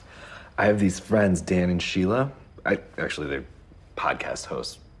I have these friends, Dan and Sheila. They're podcast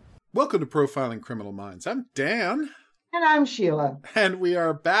hosts. Welcome to Profiling Criminal Minds. I'm Dan. And I'm Sheila. And we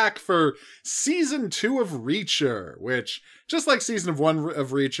are back for Season 2 of Reacher, which, just like Season 1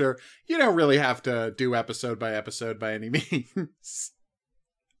 of Reacher, you don't really have to do episode by episode by any means.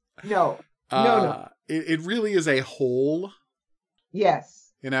 No. It really is a whole. Yes.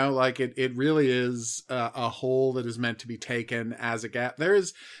 You know, like it really is a whole that is meant to be taken as a gap. There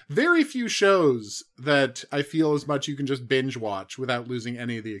is very few shows that I feel as much you can just binge watch without losing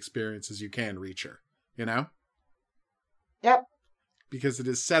any of the experiences you can Reacher, you know? Yep. Because it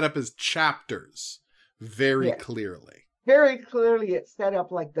is set up as chapters very clearly. Very clearly it's set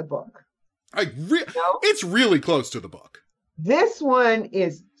up like the book. It's really close to the book. This one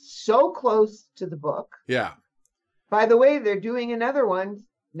is so close to the book. Yeah. By the way, they're doing another one.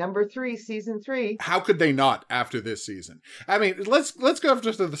 Number 3, season 3. How could they not after this season? I mean, let's go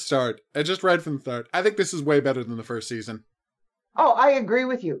just to the start. I just read from the start. I think this is way better than the first season. Oh, I agree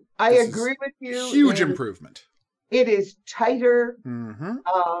with you. I agree with you. Huge improvement. It is tighter.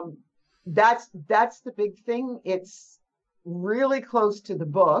 Mm-hmm. That's the big thing. It's really close to the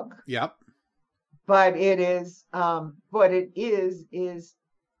book. Yep. But it is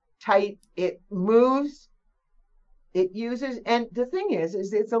tight. It moves. It uses, and the thing is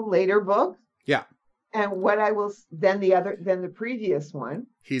it's a later book. Yeah. And what I will, than the previous one.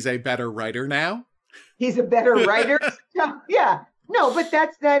 He's a better writer now. He's a better writer. Yeah. No, but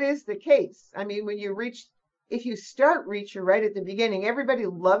that is the case. I mean, if you start Reacher right at the beginning, everybody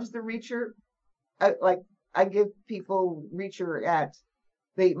loves the Reacher. I give people Reacher at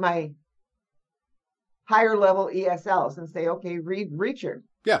my higher level ESLs and say, okay, read Reacher.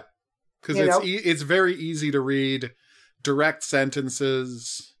 Yeah. Because it's very easy to read, direct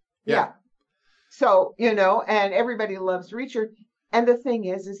sentences. Yeah. So, and everybody loves Reacher. And the thing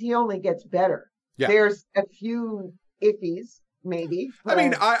is he only gets better. Yeah. There's a few iffies, maybe. I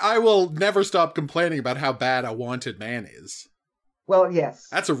mean, I will never stop complaining about how bad A Wanted Man is. Well, yes.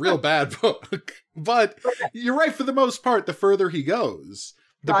 That's a real bad book. But you're right, for the most part, the further he goes,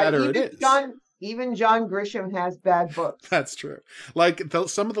 the better it is. Even John Grisham has bad books. That's true. Like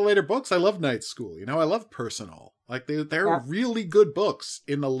some of the later books, I love Night School. I love Personal. Like they're really good books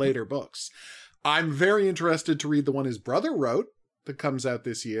in the later books. I'm very interested to read the one his brother wrote that comes out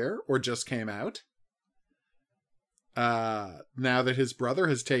this year or just came out. Now that his brother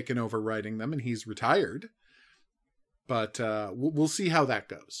has taken over writing them and he's retired. But we'll see how that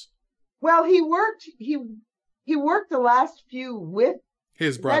goes. Well, he worked the last few with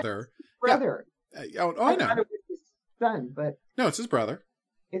his brother. Brother. Yeah. I know. It was his son, but no, it's his brother.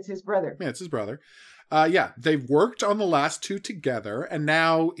 It's his brother. Yeah, it's his brother. Yeah, they've worked on the last 2 together, and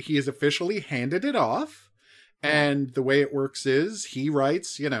now he has officially handed it off. And the way it works is he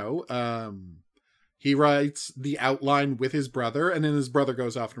writes, he writes the outline with his brother, and then his brother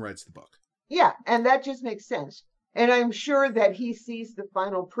goes off and writes the book. Yeah, and that just makes sense. And I'm sure that he sees the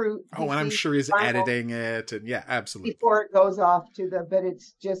final proof. Oh, and I'm sure he's editing it, and yeah, absolutely. Before it goes off but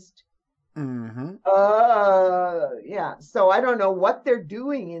it's just. Mm-hmm. Yeah. So I don't know what they're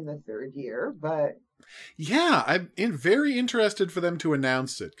doing in the 3rd year, but. Yeah, I'm very interested for them to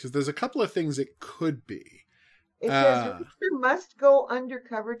announce it, because there's a couple of things it could be. It says Reacher must go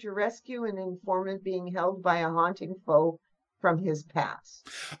undercover to rescue an informant being held by a haunting foe from his past.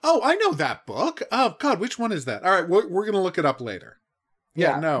 Oh, I know that book. Oh, God, which one is that? All right, we're going to look it up later.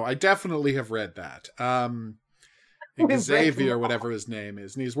 Yeah, no, I definitely have read that. Xavier, whatever his name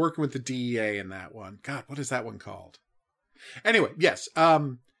is, and he's working with the DEA in that one. God, what is that one called? Anyway, yes,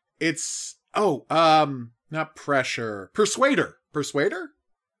 it's not Pressure, Persuader.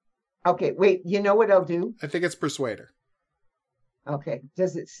 Okay, wait. You know what I'll do? I think it's Persuader. Okay,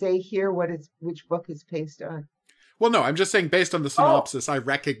 does it say here which book it's based on? Well, no, I'm just saying based on the synopsis, I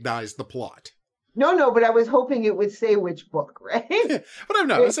recognize the plot. No, but I was hoping it would say which book, right? But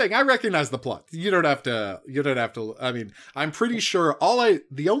I'm saying I recognize the plot. You don't have to, I mean, I'm pretty sure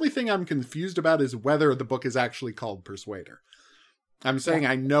the only thing I'm confused about is whether the book is actually called Persuader. I'm saying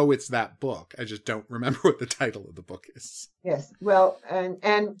I know it's that book. I just don't remember what the title of the book is. Yes. Well,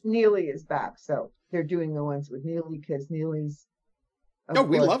 and Neely is back. So they're doing the ones with Neely because Neely's. Oh,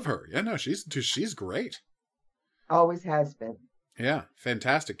 we love her. Yeah, no, she's great. Always has been. Yeah.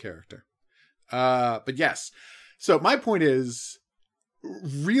 Fantastic character. But yes. So my point is,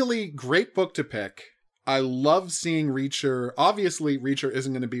 really great book to pick. I love seeing Reacher. Obviously, Reacher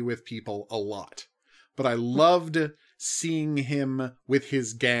isn't going to be with people a lot, but I loved seeing him with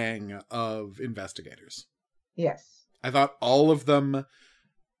his gang of investigators. Yes. I thought all of them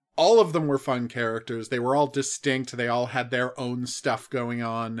all of them were fun characters. They were all distinct. They all had their own stuff going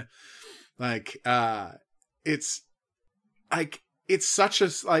on. Like, it's such a,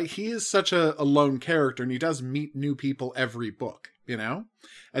 like, he is such a lone character, and he does meet new people every book, you know,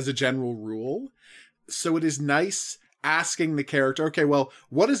 as a general rule. So it is nice asking the character, okay, well,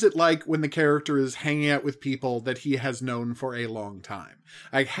 what is it like when the character is hanging out with people that he has known for a long time?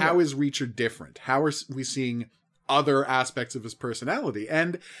 Like, how is Reacher different? How are we seeing other aspects of his personality?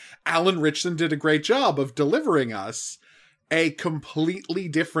 And Alan Ritchson did a great job of delivering us a completely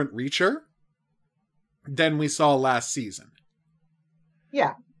different Reacher than we saw last season.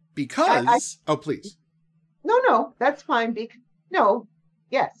 Yeah. Because, oh, please. No, that's fine.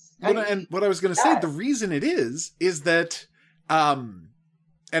 Yes. And what I was going to say, the reason it is that, and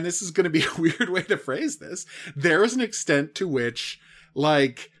this is going to be a weird way to phrase this, there is an extent to which,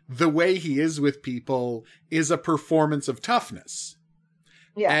 like, the way he is with people is a performance of toughness.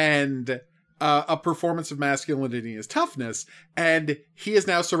 Yeah. And a performance of masculinity is toughness. And he is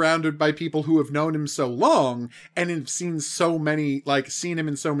now surrounded by people who have known him so long and have seen him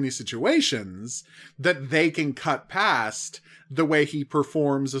in so many situations that they can cut past the way he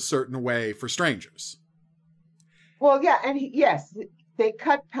performs a certain way for strangers. Well, yeah. And yes, they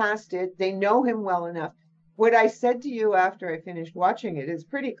cut past it. They know him well enough. What I said to you after I finished watching it is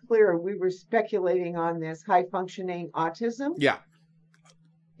pretty clear. We were speculating on this high functioning autism. Yeah.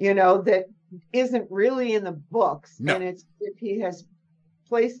 You know, that isn't really in the books. No. And it's if he has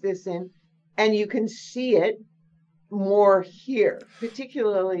placed this in, and you can see it more here,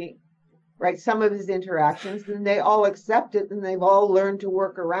 particularly, right, some of his interactions, and they all accept it, and they've all learned to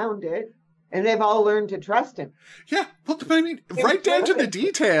work around it, and they've all learned to trust him. Yeah, well, I mean, right down to the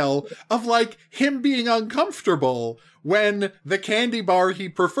detail of, like, him being uncomfortable when the candy bar he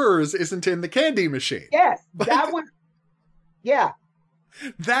prefers isn't in the candy machine. Yes, like, that one. Yeah.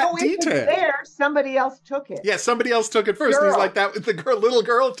 That detail. There, somebody else took it. Yeah, somebody else took it first. And he's like, little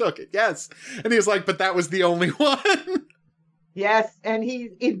girl took it. Yes. And he was like, but that was the only one. Yes. And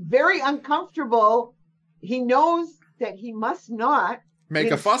he's very uncomfortable. He knows that he must not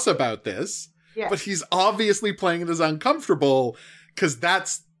make a fuss about this. Yes. But he's obviously playing it as uncomfortable because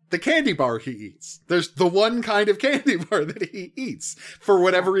that's the candy bar he eats. There's the one kind of candy bar that he eats for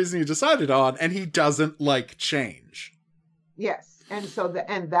whatever reason he decided on, and he doesn't like change. Yes. And so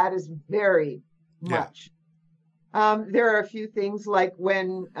that is very much. Yeah. There are a few things like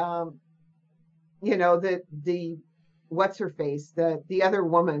when, you know, the what's her face, the other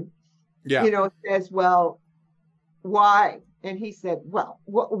woman, you know, says, well, why? And he said, well,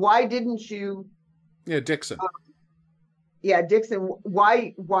 why didn't you? Yeah, Dixon. Dixon.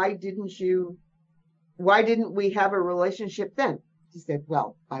 Why didn't we have a relationship then? He said,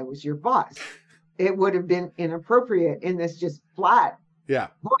 well, I was your boss. It would have been inappropriate in this just flat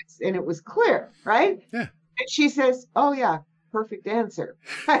voice. And it was clear, right? Yeah. And she says, oh, yeah, perfect answer.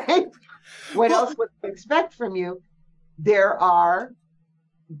 Right? What else would I expect from you? There are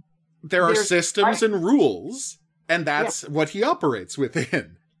systems and rules, and that's what he operates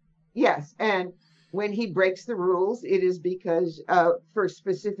within. Yes. And when he breaks the rules, it is because for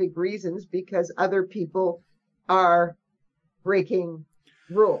specific reasons, because other people are breaking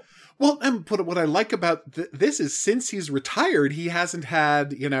rules. Well, and what I like about this is since he's retired, he hasn't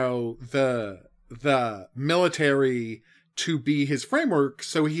had, you know, the military to be his framework.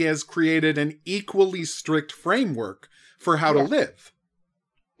 So he has created an equally strict framework for how to live.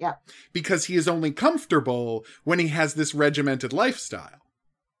 Yeah. Because he is only comfortable when he has this regimented lifestyle.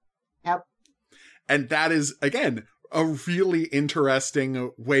 Yep. And that is, again, a really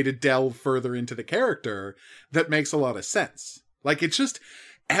interesting way to delve further into the character that makes a lot of sense. Like, it's just,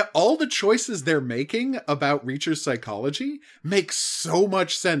 all the choices they're making about Reacher's psychology make so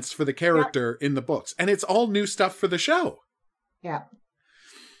much sense for the character in the books. And it's all new stuff for the show. Yeah.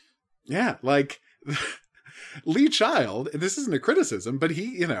 Yeah, like, Lee Child, this isn't a criticism, but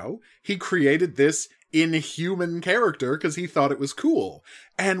he created this inhuman character because he thought it was cool.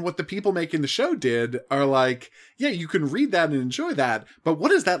 And what the people making the show did are like, yeah, you can read that and enjoy that, but what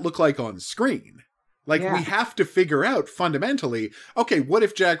does that look like on screen? Like, we have to figure out fundamentally, okay, what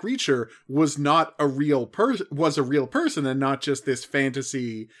if Jack Reacher was not a real person and not just this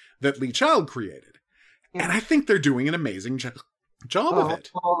fantasy that Lee Child created? Yeah. And I think they're doing an amazing job of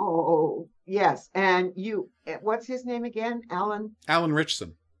it. Oh, yes. And what's his name again? Alan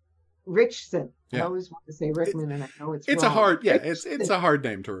Ritchson. Richson. Yeah. I always want to say Rickman, and I know it's wrong. It's a hard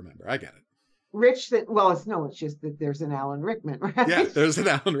name to remember. I get it. Richson. Well, it's just that there's an Alan Rickman, right? Yeah, there's an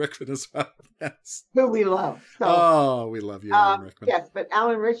Alan Rickman as well. Yes. Who we love. So, we love you, Alan Rickman. Yes, but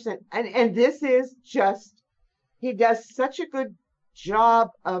Alan Richson, and this is just, he does such a good job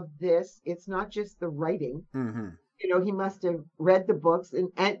of this. It's not just the writing. Mm-hmm. He must have read the books,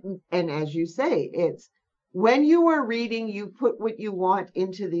 and as you say, it's when you are reading, you put what you want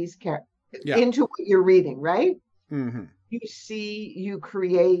into these into what you're reading, right? Mm-hmm. You see, you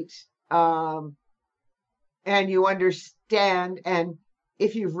create, and you understand. And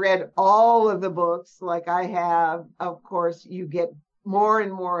if you've read all of the books, like I have, of course, you get more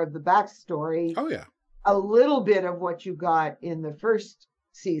and more of the backstory. Oh, yeah. A little bit of what you got in the first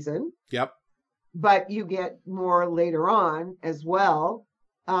season. Yep. But you get more later on as well.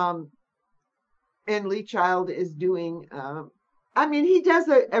 And Lee Child is doing, he does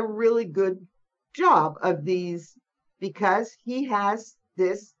a really good job of these, because he has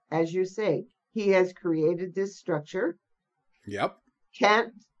this, as you say, he has created this structure. Yep.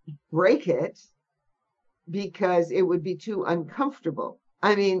 Can't break it because it would be too uncomfortable.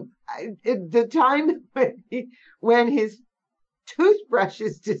 The time when his toothbrush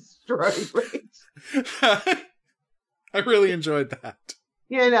is destroyed, right? I really enjoyed that.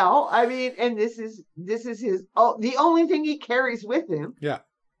 And this is his the only thing he carries with him. Yeah.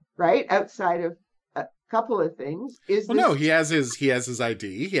 Right? Outside of a couple of things is no, he has his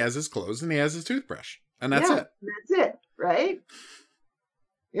ID, he has his clothes, and he has his toothbrush. And that's it. That's it, right?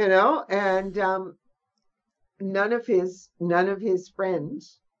 And none of his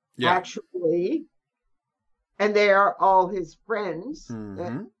friends actually, and they are all his friends,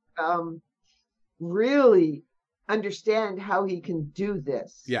 really understand how he can do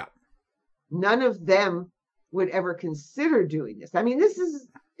this. Yeah. None of them would ever consider doing this. This is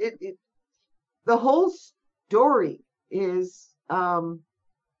it. The whole story is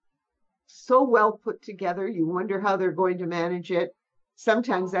so well put together. You wonder how they're going to manage it.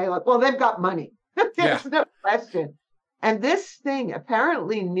 Sometimes they've got money. There's no question. And this thing,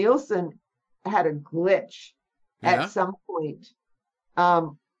 apparently Nielsen had a glitch at some point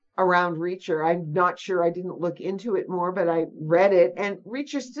around Reacher. I'm not sure. I didn't look into it more, but I read it, and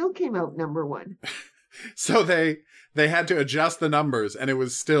Reacher still came out number one. So they had to adjust the numbers, and it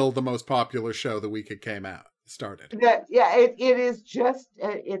was still the most popular show the week it started. It is just,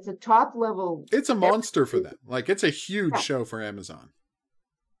 it's a top level. It's a monster for them. It's a huge show for Amazon.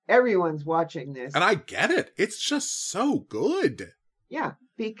 Everyone's watching this. And I get it. It's just so good. Yeah,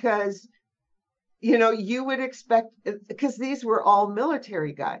 because, you would expect, because these were all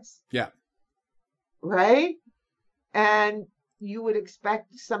military guys. Yeah. Right? And you would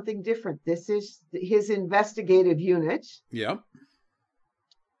expect something different. This is his investigative unit. Yeah.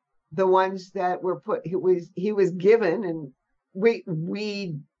 The ones that were he was given, and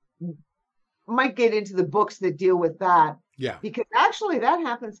we might get into the books that deal with that. Yeah. Because actually that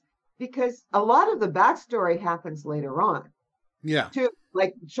happens because a lot of the backstory happens later on. Yeah. Too.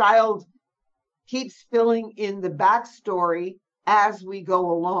 Child keeps filling in the backstory as we go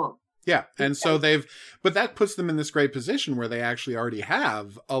along. Yeah. And so but that puts them in this great position where they actually already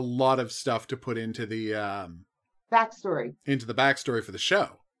have a lot of stuff to put into the backstory. Into the backstory for the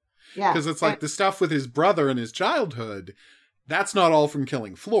show. Yeah. Because it's the stuff with his brother and his childhood, that's not all from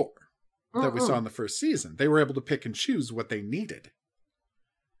Killing Floor that we saw in the first season. They were able to pick and choose what they needed.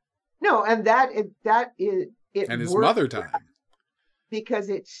 No, and that is and his mother time. Because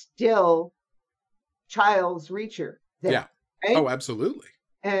it's still Child's Reacher. Yeah. Right? Oh, absolutely.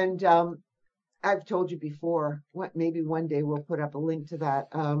 And I've told you before, maybe one day we'll put up a link to that.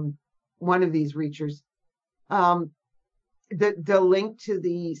 One of these Reachers. The link to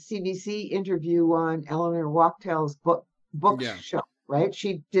the CBC interview on Eleanor Wachtel's book show, right?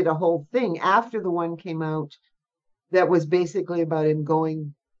 She did a whole thing after the one came out that was basically about him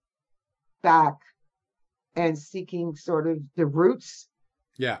going back and seeking sort of the roots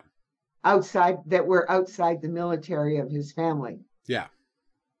outside the military of his family. Yeah.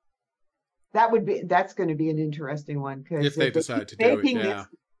 That's going to be an interesting one, because if they decide to do it,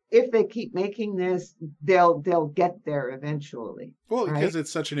 if they keep making this, they'll get there eventually. Well, because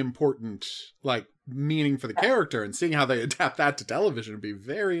it's such an important meaning for the character, and seeing how they adapt that to television would be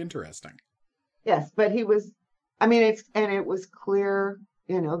very interesting. Yes, but it was clear,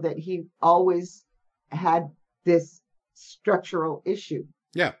 that he always had this structural issue.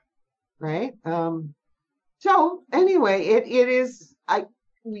 Yeah. Right. So anyway, it is.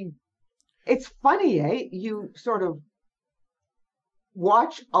 It's funny, eh? You sort of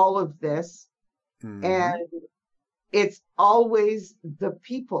watch all of this, and it's always the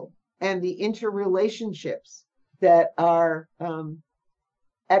people and the interrelationships that are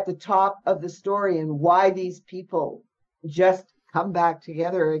at the top of the story, and why these people just come back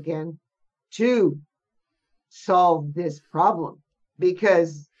together again to solve this problem,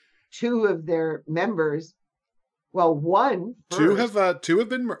 because two of their members Well, one first. Two have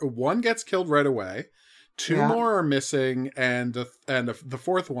been, one gets killed right away. Two more are missing, and the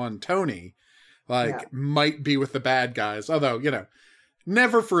fourth one, Tony, might be with the bad guys. Although,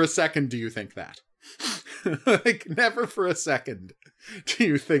 never for a second do you think that. Like, never for a second do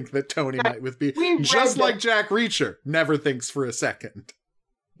you think that Tony might be. Just like Jack Reacher never thinks for a second.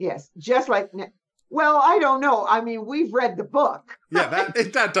 Yes, just like. Well, I don't know. I mean, we've read the book. Yeah,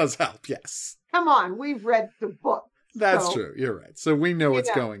 that does help. Yes. Come on, we've read the book. That's true. You're right. So we know what's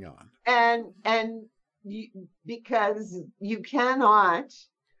going on. And because you cannot.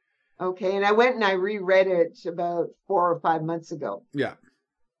 Okay, and I went and I reread it about 4 or 5 months ago. Yeah,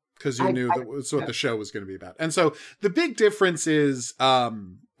 because you knew that's what the show was going to be about. And so the big difference is,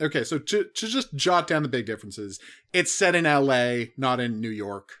 okay, so to just jot down the big differences, it's set in LA, not in New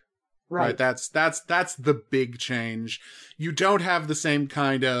York. Right. That's the big change. You don't have the same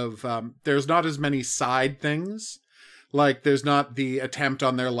kind of, there's not as many side things. Like, there's not the attempt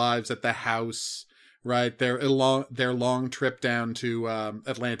on their lives at the house, right? Their long trip down to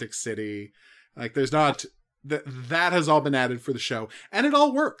Atlantic City. Like, there's not, that has all been added for the show. And it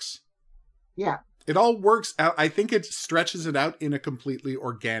all works. Yeah. It all works out. I think it stretches it out in a completely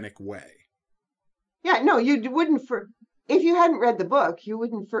organic way. Yeah, no, you wouldn't if you hadn't read the book, you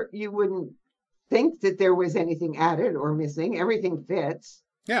wouldn't think that there was anything added or missing. Everything fits.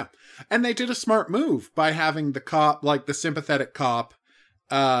 Yeah. And they did a smart move by having the cop, like the sympathetic cop,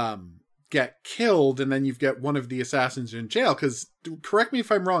 get killed, and then you've got one of the assassins in jail. Because, correct me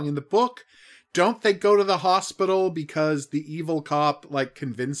if I'm wrong, in the book, don't they go to the hospital because the evil cop,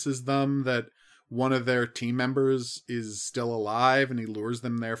 convinces them that one of their team members is still alive, and he lures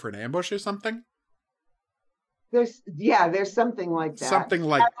them there for an ambush or something? There's something like that. Something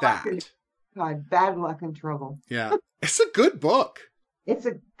like that. God, bad luck and trouble. Yeah. It's a good book. It's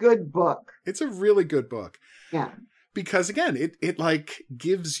a good book. It's a really good book. Yeah. Because again, it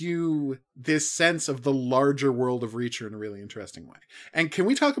gives you this sense of the larger world of Reacher in a really interesting way. And can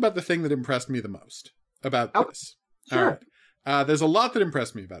we talk about the thing that impressed me the most about this? Sure. All right. There's a lot that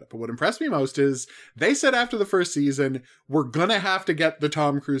impressed me about it, but what impressed me most is they said after the first season, we're gonna have to get the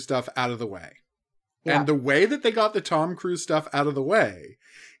Tom Cruise stuff out of the way. Yeah. And the way that they got the Tom Cruise stuff out of the way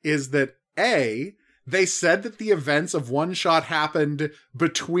is that they said that the events of One Shot happened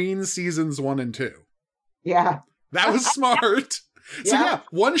between seasons 1 and 2. Yeah. That was smart. So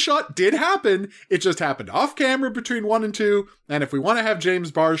One Shot did happen. It just happened off camera between 1 and 2. And if we want to have James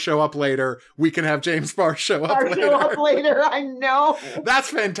Barr show up later, we can have James Barr show up later. I know. That's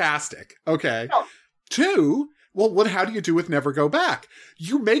fantastic. Okay. No. 2, well, how do you do with Never Go Back?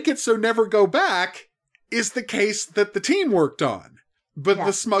 You make it so Never Go Back is the case that the team worked on. But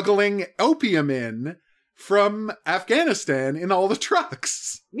the smuggling opium in from Afghanistan in all the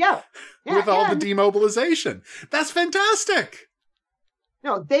trucks. Yeah. With all the demobilization. That's fantastic.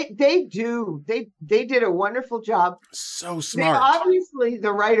 No, they do. They did a wonderful job. So smart. Obviously,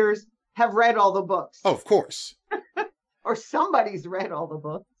 the writers have read all the books. Oh, of course. Or somebody's read all the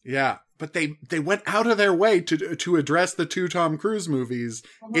books. Yeah, but they went out of their way to address the 2 Tom Cruise movies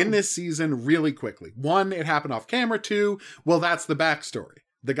in this season really quickly. 1, it happened off camera. 2, well, that's the backstory.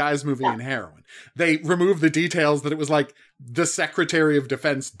 The guy's moving in heroin. They removed the details that it was like the Secretary of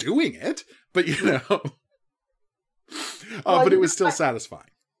Defense doing it, but but it was still satisfying.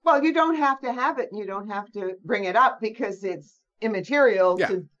 Well, you don't have to have it, and you don't have to bring it up because it's immaterial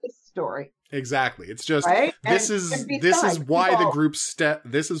to this story. Exactly. It's just this is why the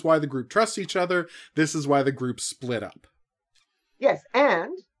group trusts each other. This is why the group split up. Yes,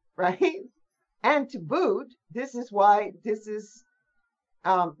 and to boot, this is why this is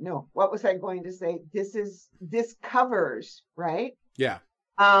no, what was I going to say? This covers, right? Yeah.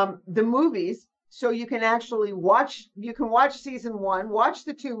 The movies, so you can actually watch season 1, watch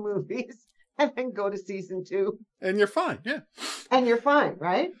the 2 movies, and then go to season 2. And you're fine, yeah. And you're fine,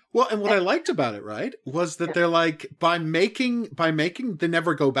 right? Well, and what I liked about it, right, was that they're like, by making the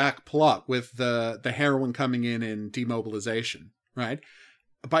Never Go Back plot with the heroin coming in demobilization, right?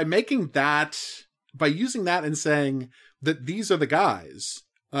 By making that, by using that and saying that these are the guys,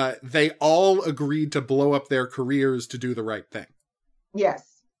 they all agreed to blow up their careers to do the right thing.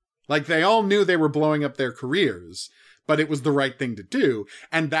 Yes. Like, they all knew they were blowing up their careers, but it was the right thing to do.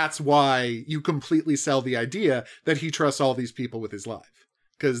 And that's why you completely sell the idea that he trusts all these people with his life.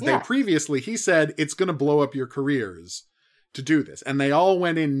 Because he said, it's going to blow up your careers to do this. And they all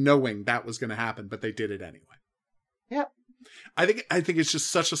went in knowing that was going to happen, but they did it anyway. Yep. I think it's just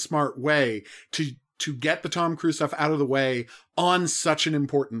such a smart way to get the Tom Cruise stuff out of the way on such an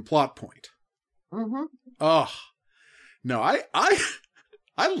important plot point. Mm-hmm. Oh, no,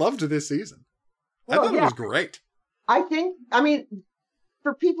 I loved this season. I thought it was great. I think, I mean,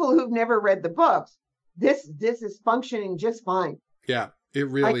 for people who've never read the books, this is functioning just fine. Yeah, it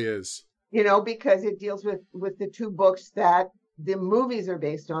really is. You know, because it deals with the two books that the movies are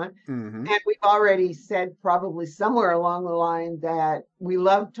based on. Mm-hmm. And we've already said probably somewhere along the line that we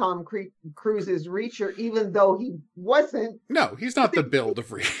love Tom Cruise's Reacher, even though he wasn't. No, he's not the build of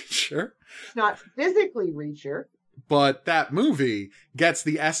Reacher. He's not physically Reacher. But that movie gets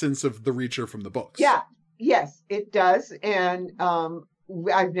the essence of the Reacher from the books. Yeah, yes, it does. And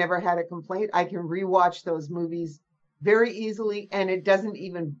I've never had a complaint. I can rewatch those movies very easily, and it doesn't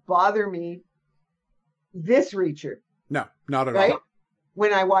even bother me, this Reacher. No, not at right? all.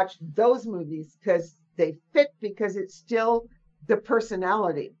 When I watch those movies, because they fit, because it's still the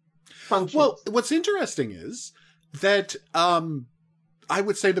personality functions. Well, what's interesting is that I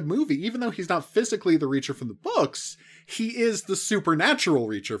would say the movie, even though he's not physically the Reacher from the books, he is the supernatural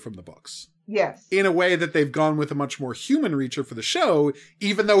Reacher from the books. Yes. In a way that they've gone with a much more human Reacher for the show,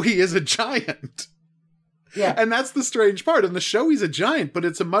 even though he is a giant. Yeah. And that's the strange part. In the show, he's a giant, but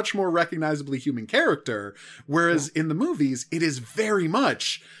it's a much more recognizably human character. Whereas in the movies, it is very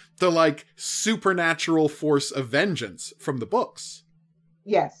much the like supernatural force of vengeance from the books.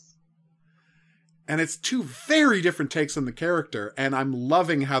 Yes. And it's two very different takes on the character. And I'm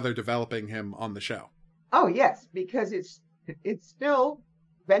loving how they're developing him on the show. Oh, yes, because it's still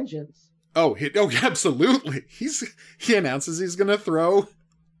vengeance. Oh, absolutely. He announces he's going to throw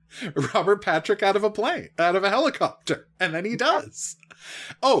Robert Patrick out of a helicopter. And then he does.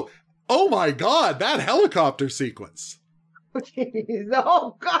 Oh my God, that helicopter sequence. Jeez,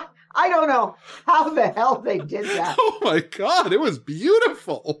 oh God. I don't know how the hell they did that. Oh my God, it was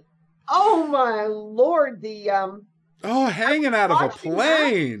beautiful. Oh my Lord, hanging out of a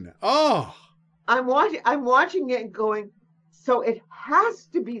plane. That. Oh. I'm watching it and going, so it has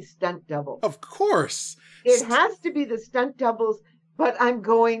to be stunt doubles. Of course. It has to be the stunt doubles. But I'm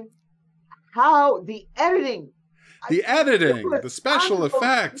going, how the editing, the special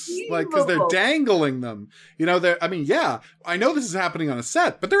effects, like, because they're dangling them. You know, I know this is happening on a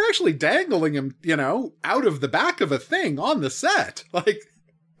set, but they're actually dangling him, you know, out of the back of a thing on the set. Like,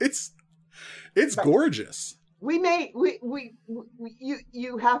 it's gorgeous. You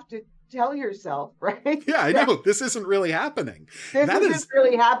have to tell yourself, right? Yeah, I know. This isn't really happening. This isn't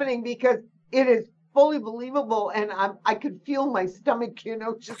really happening because it is fully believable, and I could feel my stomach, you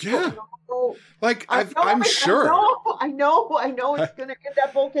know, just going, oh. Like I'm sure. I know it's gonna end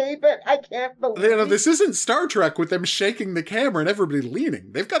up okay, but I can't believe. You know, this isn't Star Trek with them shaking the camera and everybody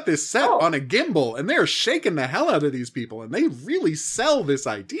leaning. They've got this set on a gimbal, and they're shaking the hell out of these people, and they really sell this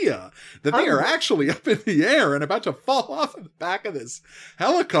idea that they are actually up in the air and about to fall off of the back of this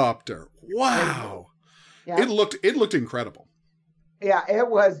helicopter. Wow, yeah. It looked incredible. Yeah, it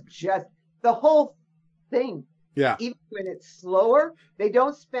was just the whole thing. Yeah. Even when it's slower, they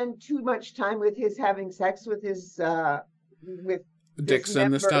don't spend too much time with his having sex with his with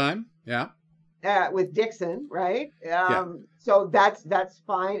Dixon this time. Yeah. With Dixon, right? So that's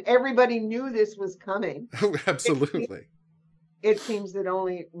fine. Everybody knew this was coming. Absolutely. It seems that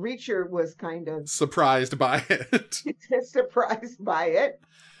only Reacher was kind of surprised by it. Surprised by it.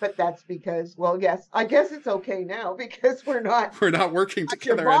 But that's because, well, yes, I guess it's okay now because we're not working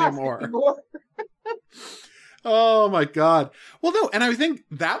together anymore. Oh my God. Well, no, and I think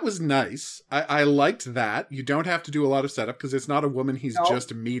that was nice. I liked that. You don't have to do a lot of setup because it's not a woman he's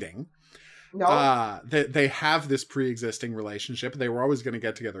just meeting. No. They have this pre-existing relationship. They were always going to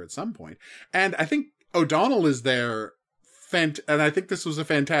get together at some point. And I think O'Donnell is there. And I think this was a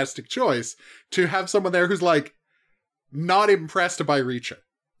fantastic choice to have someone there who's like not impressed by Reacher.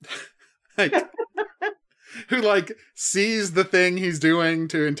 Like, who like sees the thing he's doing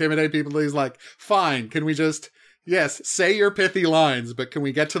to intimidate people. He's like, fine, can we just, yes, say your pithy lines, but can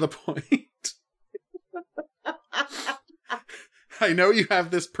we get to the point? I know you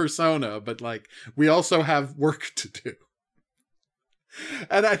have this persona, but like, we also have work to do.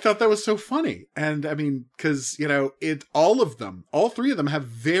 And I thought that was so funny. And I mean, because, you know, all three of them have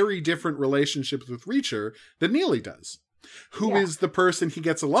very different relationships with Reacher than Neely does. Who is the person he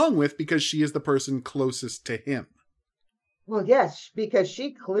gets along with because she is the person closest to him. Well, yes, because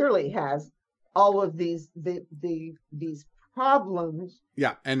she clearly has all of these problems.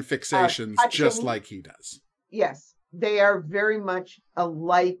 Yeah, and fixations just like he does. Yes, they are very much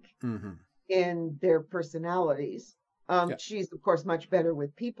alike in their personalities. She's, of course, much better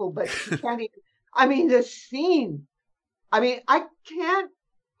with people, but she can't even... I mean, the scene... I mean, I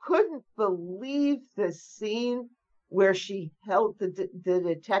couldn't believe the scene where she held the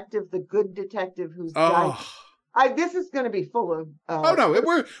detective, the good detective who's died. This is going to be full of. Oh no,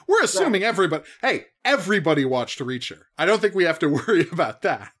 we're assuming everybody. Hey, everybody watched Reacher. I don't think we have to worry about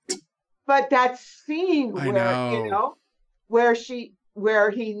that. But that scene where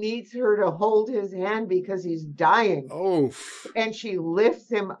he needs her to hold his hand because he's dying. Oh. And she lifts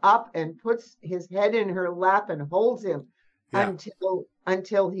him up and puts his head in her lap and holds him until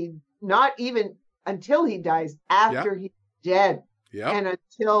he dies, after he's dead. Yeah. And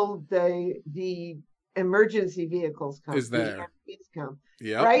until the emergency vehicles come. Is there. The EMTs come.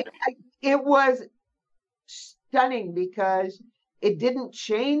 Yeah. Right? It was stunning because it didn't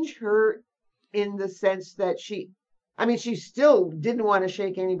change her in the sense that she still didn't want to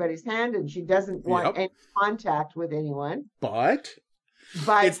shake anybody's hand, and she doesn't want any contact with anyone. But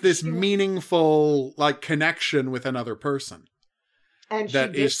it's this meaningful connection with another person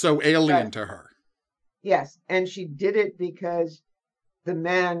that is so alien to her. Yes, and she did it because the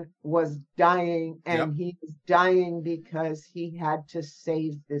man was dying, and he was dying because he had to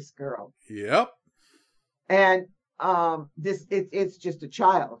save this girl. Yep. And it's just a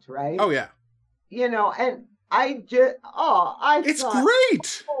child, right? Oh yeah. And it's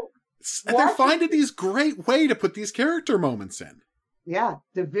great. They're finding these great way to put these character moments in. Yeah,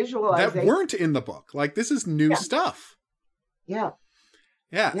 the visualization that weren't in the book. This is new stuff. Yeah.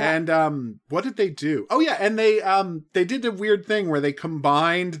 Yeah, and what did they do? Oh yeah, and they did a weird thing where they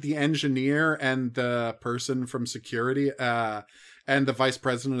combined the engineer and the person from security and the vice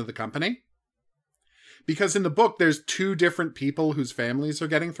president of the company. Because in the book there's two different people whose families are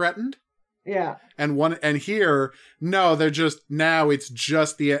getting threatened. Yeah. And here, no, it's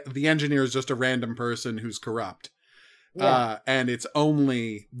just the engineer is just a random person who's corrupt. Yeah. And it's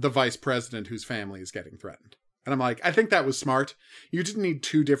only the vice president whose family is getting threatened. And I'm like, I think that was smart. You didn't need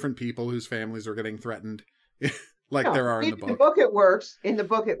two different people whose families are getting threatened there are in the book. In the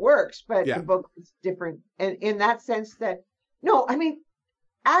book it works. But the book is different. And in that sense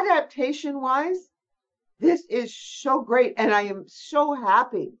adaptation-wise, this is so great. And I am so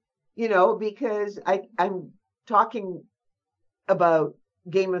happy, because I'm talking about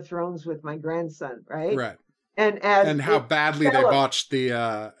Game of Thrones with my grandson, right? Right. And how badly they botched the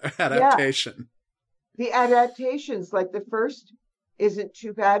adaptation. Yeah. The adaptations, the first isn't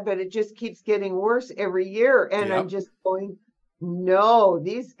too bad, but it just keeps getting worse every year. And I'm just going, no,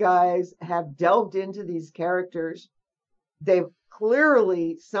 these guys have delved into these characters. They've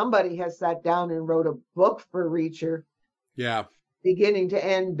clearly, somebody has sat down and wrote a book for Reacher. Yeah. Beginning to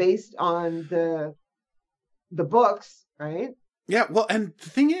end based on the books, right? Yeah, well, and the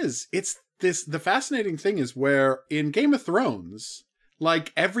thing is, the fascinating thing is where in Game of Thrones,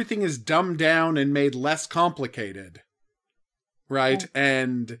 everything is dumbed down and made less complicated, right?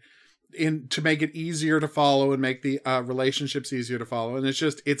 And to make it easier to follow and make the relationships easier to follow. And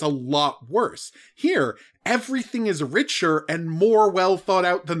it's a lot worse. Here, everything is richer and more well thought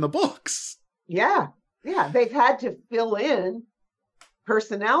out than the books. Yeah. Yeah. They've had to fill in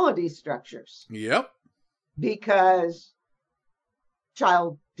personality structures. Yep. Because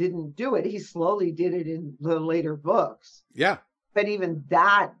Child didn't do it. He slowly did it in the later books. Yeah. But even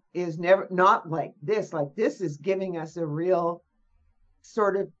that is not like this. This is giving us a real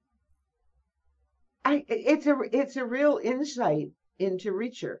sort of it's a real insight into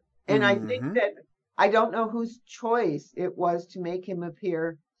Reacher. And I think that I don't know whose choice it was to make him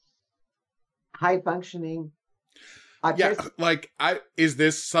appear high functioning autistic. Yeah, is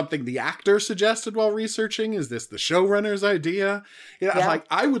this something the actor suggested while researching? Is this the showrunner's idea?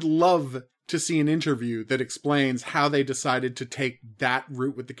 I would love to see an interview that explains how they decided to take that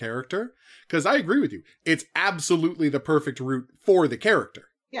route with the character. Because I agree with you. It's absolutely the perfect route for the character.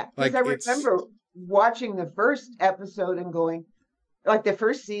 Yeah, because I remember watching the first episode and going, the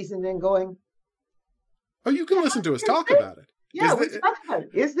first season and going, oh, you can listen to us talk about it. Yeah, we talked about it.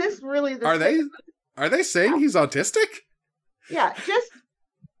 Is this really the Are they saying he's autistic? Yeah, just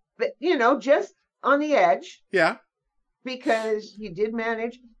on the edge. Yeah. Because he did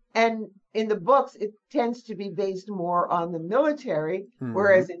manage. And in the books, it tends to be based more on the military. Mm-hmm.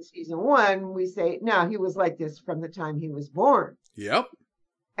 Whereas in season 1, we say, no, he was like this from the time he was born. Yep.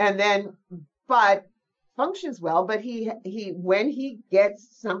 And then, but functions well. But he when he gets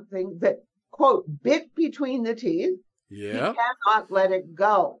something that, quote, bit between the teeth, he cannot let it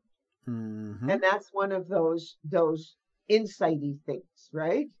go. Mm-hmm. And that's one of those insighty things,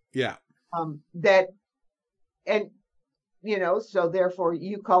 right? Yeah. So therefore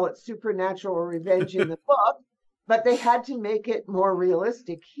you call it supernatural revenge in the book, but they had to make it more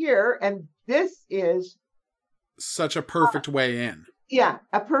realistic here. And this is such a perfect way in. Yeah,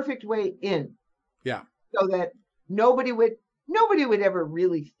 a perfect way in. Yeah. So that nobody would ever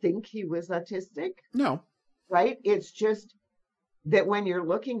really think he was autistic. No. right? It's just that when you're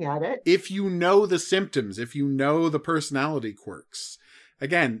looking at it, if you know the symptoms, if you know the personality quirks,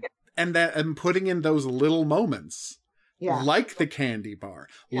 again, and putting in those little moments, yeah, like the candy bar,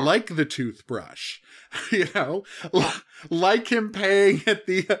 Yeah. like the toothbrush, you know, like him paying at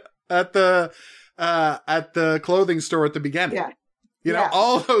the clothing store at the beginning. yeah, You know, Yeah.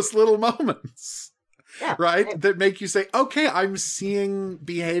 all those little moments, yeah, right? That make you say, okay, I'm seeing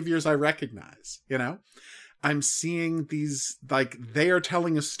behaviors I recognize, you know? I'm seeing these, like, they are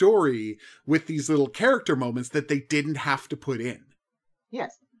telling a story with these little character moments that they didn't have to put in.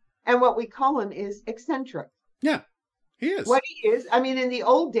 Yes. And what we call him is eccentric. Yeah, he is. What he is, I mean, in the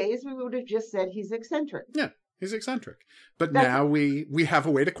old days, we would have just said he's eccentric. Yeah, he's eccentric. But That's- now we have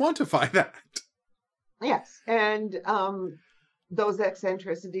a way to quantify that. Yes. And those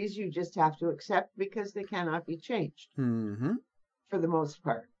eccentricities you just have to accept because they cannot be changed Mm-hmm. for the most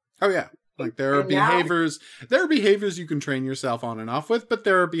part. Oh, yeah. Like there are And now- behaviors you can train yourself on and off with, but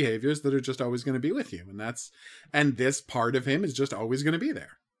there are behaviors that are just always going to be with you. And this part of him is just always going to be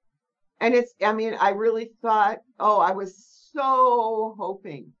there. And I really thought, I was so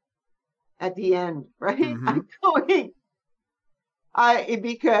hoping at the end, right? Mhm.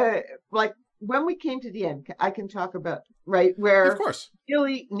 Because like when we came to the end, I can talk about, right, where Of course.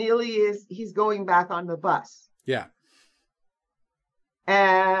 Neely he's going back on the bus. Yeah.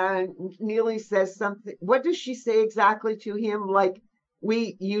 And Neely says something. What does she say exactly to him? Like,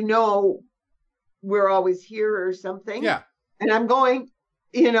 we're always here or something. Yeah. And I'm going,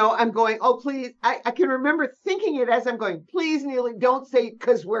 oh, please. I can remember thinking it as I'm going, please, Neely, don't say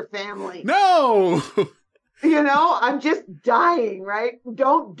because we're family. No! I'm just dying, right?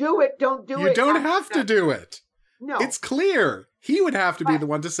 Don't do it. Don't do it. You don't have to do it. No. It's clear. He would have to be the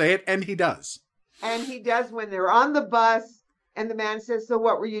one to say it, and he does. And he does when they're on the bus. And the man says, so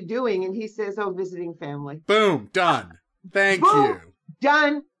what were you doing? And he says, visiting family. Boom. Done. Thank Boom. you.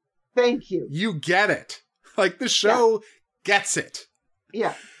 Done. Thank you. You get it. Like the show gets it.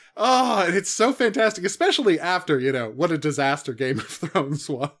 Yeah. Oh, and it's so fantastic, especially after, what a disaster Game of Thrones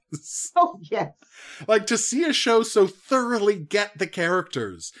was. Oh, yes. Like to see a show so thoroughly get the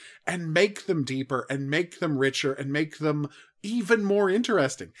characters and make them deeper and make them richer and make them even more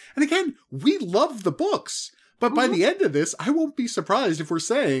interesting. And again, we love the books. But by the end of this, I won't be surprised if we're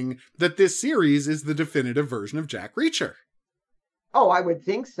saying that this series is the definitive version of Jack Reacher. Oh, I would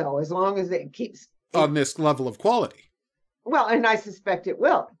think so, as long as it keeps... On this level of quality. Well, and I suspect it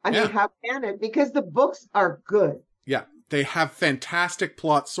will. I mean, how can it? Because the books are good. Yeah, they have fantastic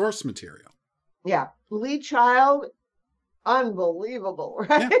plot source material. Yeah. Lee Child, unbelievable,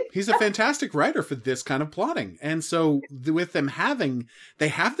 right? Yeah, he's a fantastic writer for this kind of plotting. And so with them they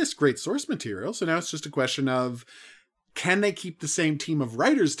have this great source material. So now it's just a question of, can they keep the same team of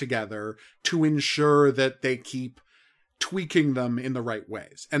writers together to ensure that they keep tweaking them in the right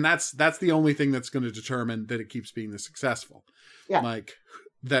ways? And that's the only thing that's going to determine that it keeps being successful. Yeah. Like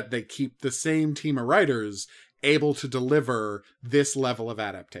that they keep the same team of writers able to deliver this level of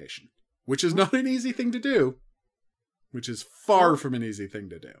adaptation, which is not an easy thing to do. Which is far from an easy thing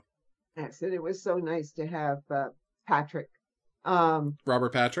to do. Yes, and it was so nice to have Patrick.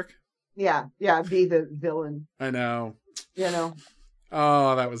 Robert Patrick? Yeah, be the villain. I know.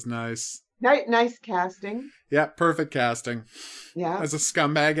 Oh, that was nice. Nice casting. Yeah, perfect casting. Yeah. As a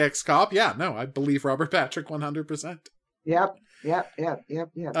scumbag ex-cop, I believe Robert Patrick 100%. Yep. He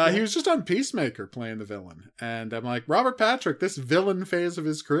was just on Peacemaker playing the villain. And I'm like, Robert Patrick, this villain phase of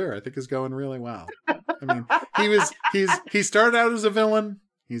his career, I think is going really well. I mean, he started out as a villain.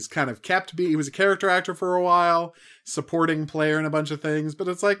 He's kind of he was a character actor for a while, supporting player in a bunch of things. But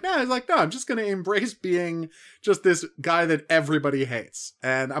it's like, no, I'm just going to embrace being just this guy that everybody hates.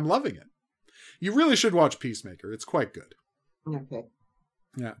 And I'm loving it. You really should watch Peacemaker. It's quite good. Okay.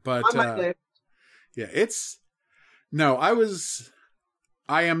 Yeah, but On my list.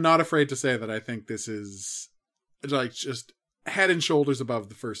 I am not afraid to say that I think this is like just head and shoulders above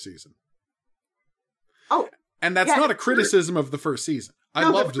the first season. Oh. And that's not a criticism of the first season. I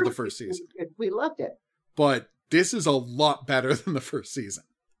loved the first season. We loved it. But this is a lot better than the first season.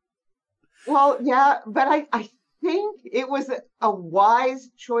 Well, yeah, but I think it was a wise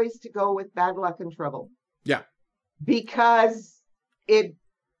choice to go with Bad Luck and Trouble. Yeah. Because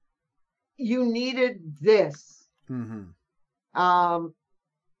you needed this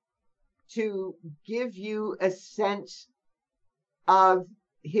to give you a sense of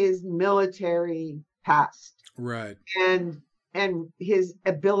his military past. Right. And his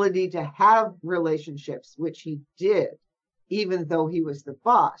ability to have relationships, which he did, even though he was the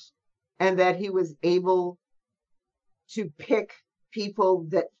boss, and that he was able to pick people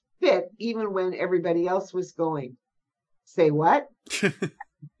that fit even when everybody else was going, say what?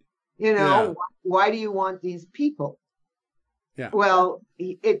 Yeah. Why do you want these people? Yeah. Well,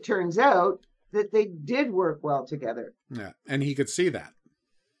 it turns out that they did work well together. Yeah. And he could see that.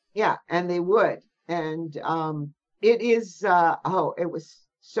 Yeah, and they would. And it is it was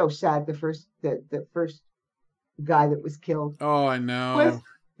so sad, the first guy that was killed. Oh, I know. Was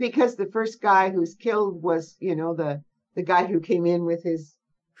because the first guy who's killed was, the guy who came in with his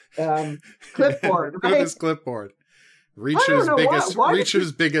clipboard, right? With his clipboard.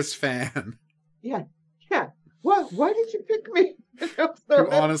 Reacher's biggest fan. Yeah. Yeah. Why did you pick me?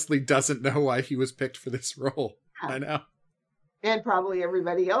 Who honestly doesn't know why he was picked for this role. Yeah. I know. And probably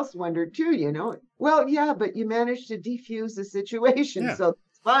everybody else wondered too, Well, yeah, but you managed to defuse the situation, so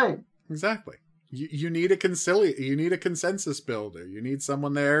it's fine. Exactly. You need a consensus builder. You need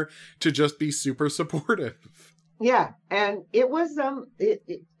someone there to just be super supportive. Yeah, and it was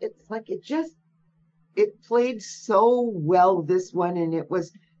it's like it played so well, this one, and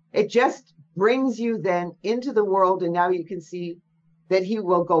it just brings you then into the world, and now you can see that he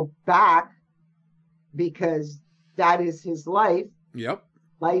will go back because that is his life. Yep.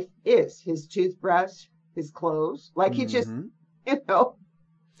 Life is his toothbrush, his clothes. Like he just,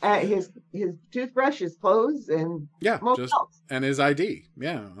 his toothbrush, his clothes, and and his ID.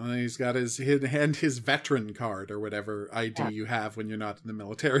 Yeah, he's got his veteran card or whatever ID you have when you're not in the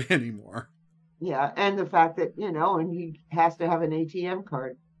military anymore. Yeah, and the fact that and he has to have an ATM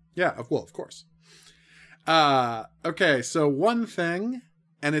card. Yeah, well, of course. Okay, so one thing.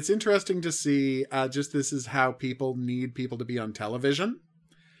 And it's interesting to see this is how people need people to be on television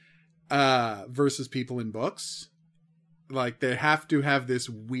versus people in books. Like, they have to have this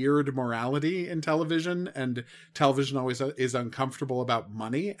weird morality in television, and television always is uncomfortable about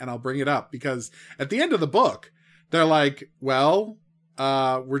money. And I'll bring it up because at the end of the book, they're like, well,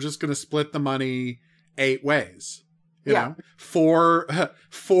 we're just going to split the money 8 ways. You know, 4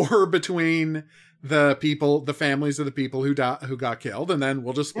 between the families of the people who got killed, and then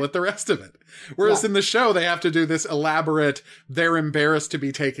we'll just split the rest of it. Whereas in the show, they have to do this elaborate, they're embarrassed to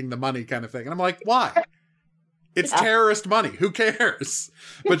be taking the money kind of thing. And I'm like, why? It's terrorist money. Who cares?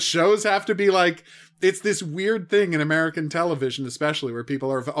 But shows have to be like, it's this weird thing in American television, especially, where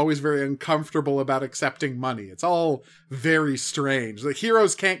people are always very uncomfortable about accepting money. It's all very strange. The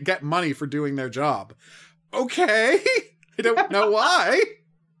heroes can't get money for doing their job. Okay. I don't know why.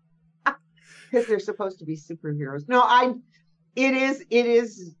 Because they're supposed to be superheroes. No, it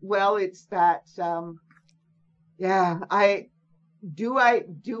is, well, it's that, do I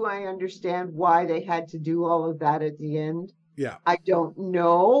understand why they had to do all of that at the end? Yeah. I don't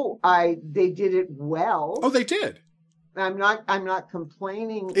know. They did it well. Oh, they did. I'm not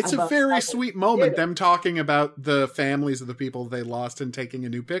complaining. It's a very sweet moment, them talking about the families of the people they lost and taking a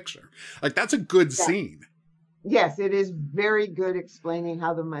new picture. Like, that's a good scene. Yes, it is very good explaining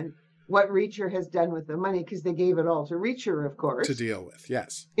how what Reacher has done with the money, because they gave it all to Reacher, of course. To deal with,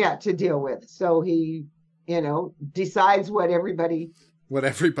 yes. Yeah, to deal with. So he, decides what everybody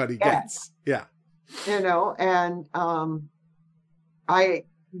gets. Yeah. And I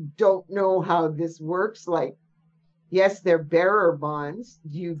don't know how this works. Like, yes, they're bearer bonds.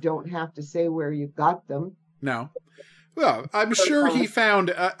 You don't have to say where you got them. No. Well, I'm sure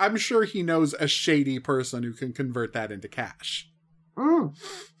I'm sure he knows a shady person who can convert that into cash.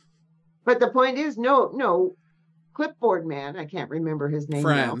 But the point is, no, clipboard man, I can't remember his name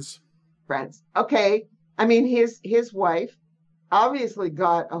Friends. Okay. I mean, his wife obviously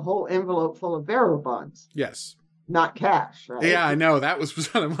got a whole envelope full of bearer bonds. Yes. Not cash, right? Yeah, I know. That was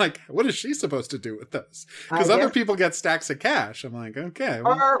what I'm like, what is she supposed to do with this? Because other people get stacks of cash. I'm like, okay.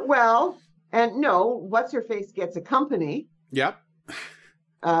 And no, what's-her-face gets a company. Yep.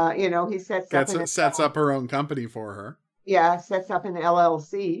 He sets up her own company for her. Yeah, sets up an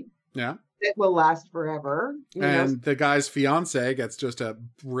LLC. Yeah. That will last forever. The guy's fiance gets just a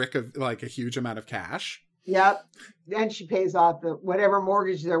brick of, like, a huge amount of cash. Yep. Then she pays off whatever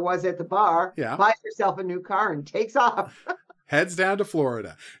mortgage there was at the bar. Yeah. Buys herself a new car and takes off. Heads down to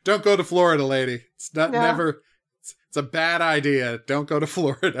Florida. Don't go to Florida, lady. It's a bad idea. Don't go to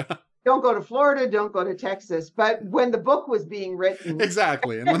Florida. Don't go to Florida. Don't go to Texas. But when the book was being written.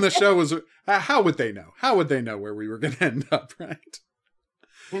 Exactly. And when the show was, how would they know? How would they know where we were going to end up, right?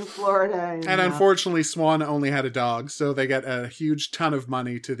 In Florida. And unfortunately, Swan only had a dog, so they get a huge ton of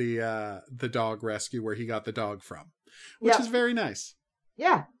money to the dog rescue where he got the dog from, which is very nice.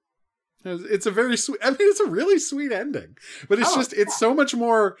 Yeah. It's a very sweet, it's a really sweet ending, but it's so much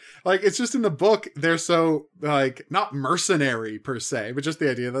more, like, it's just in the book, they're so, like, not mercenary per se, but just the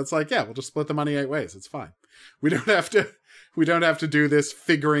idea that's like, yeah, we'll just split the money 8 ways. It's fine. We don't have to, We don't have to do this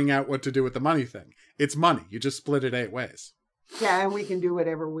figuring out what to do with the money thing. It's money. You just split it 8 ways. Yeah, and we can do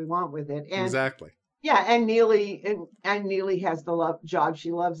whatever we want with it. And Exactly. yeah, and Neely has the job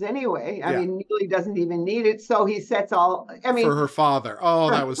she loves anyway. I mean, Neely doesn't even need it, so he sets all. I mean, for her father. Oh,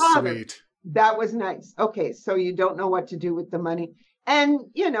 that was sweet. That was nice. Okay, so you don't know what to do with the money, and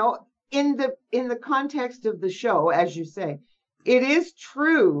in the context of the show, as you say, it is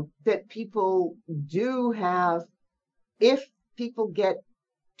true that people do have. If people get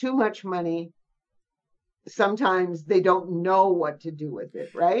too much money, sometimes they don't know what to do with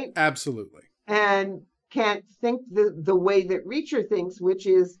it, right? Absolutely. And can't think the way that Reacher thinks, which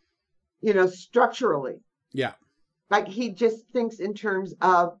is, structurally. Yeah. Like he just thinks in terms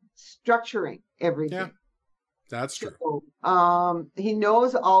of structuring everything. Yeah, that's true. So, he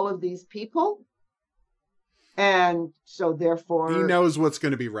knows all of these people. And so therefore... he knows what's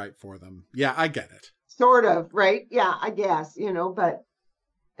going to be right for them. Yeah, I get it. Sort of, right? Yeah, I guess, but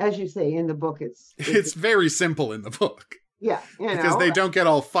as you say, in the book, it's very simple in the book. Yeah, because they don't get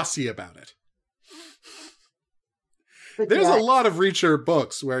all fussy about it. But there's a lot of Reacher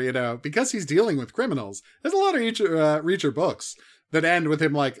books where, because he's dealing with criminals, there's a lot of Reacher books that end with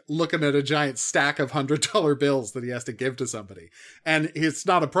him like looking at a giant stack of $100 bills that he has to give to somebody. And it's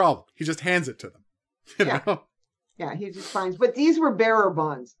not a problem. He just hands it to them. You know? Yeah, he just finds. But these were bearer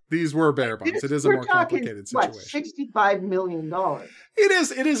bonds. These were bearer bonds. It is a more complicated situation. $65 million.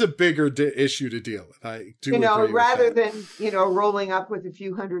 It is a bigger issue to deal with. I do agree rather with that. than, rolling up with a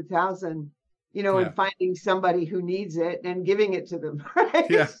few $100,000, and finding somebody who needs it and giving it to them, right?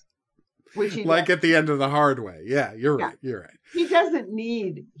 Yeah. Which he like does. At the end of the hard way. Yeah, you're right. You're right. He doesn't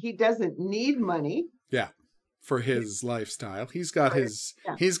need money. Yeah. For his lifestyle. He's got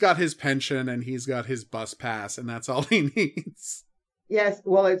his pension and he's got his bus pass, and that's all he needs. Yes.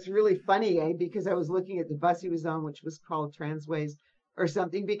 Well, it's really funny, because I was looking at the bus he was on, which was called Transways or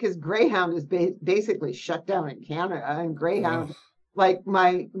something, because Greyhound is basically shut down in Canada, and Greyhound, like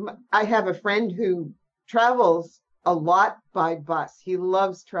I have a friend who travels a lot by bus. He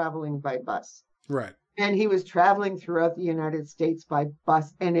loves traveling by bus. Right. And he was traveling throughout the United States by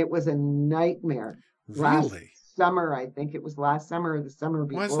bus, and it was a nightmare. Really? Last summer, I think it was last summer or the summer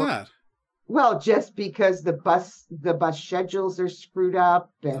before. Why is that? Well, just because the bus schedules are screwed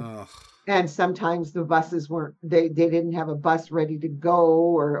up, and sometimes the buses weren't. They didn't have a bus ready to go,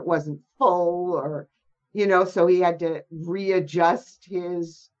 or it wasn't full, or so he had to readjust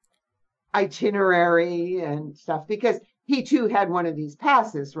his itinerary and stuff, because he too had one of these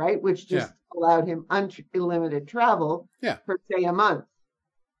passes, right, which just allowed him unlimited travel for say a month,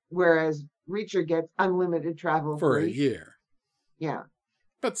 whereas Reacher gets unlimited travel for a year. Yeah.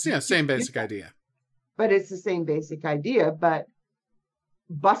 But same basic idea. But it's the same basic idea. But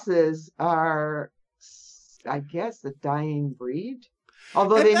buses are, I guess, the dying breed.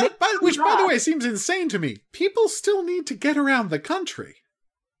 Although which, by the way, seems insane to me. People still need to get around the country.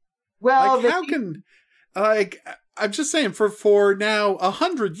 Well, I'm just saying, for now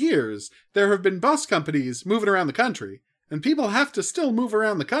 100 years, there have been bus companies moving around the country, and people have to still move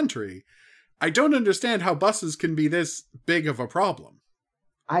around the country. I don't understand how buses can be this big of a problem.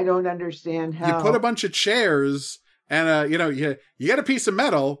 I don't understand how. You put a bunch of chairs and, you get a piece of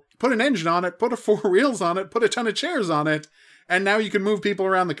metal, put an engine on it, put 4 wheels on it, put a ton of chairs on it, and now you can move people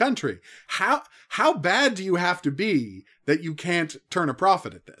around the country. How bad do you have to be that you can't turn a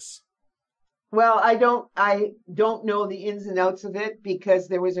profit at this? Well, I don't know the ins and outs of it, because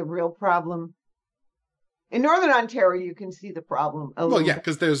there was a real problem. In Northern Ontario, you can see the problem. Well, yeah,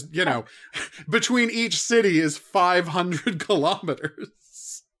 because there's, between each city is 500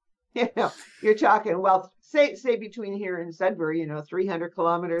 kilometers. You're talking, say between here and Sudbury, 300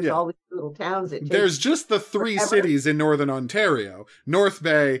 kilometers, all these little towns. There's just the 3 cities in Northern Ontario: North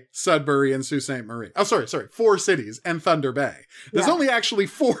Bay, Sudbury, and Sault Ste. Marie. Oh, sorry, 4 cities and Thunder Bay. There's only actually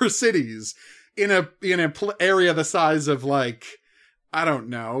 4 cities in a area the size of, like, I don't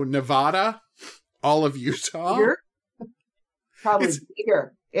know, Nevada, all of Utah. Probably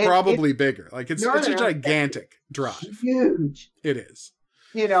bigger. Probably bigger. Like, it's a gigantic drive. Huge. It is.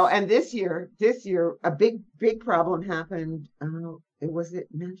 And this year, a big problem happened. Was it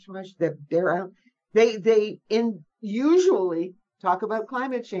Manchwash that they're out? They usually talk about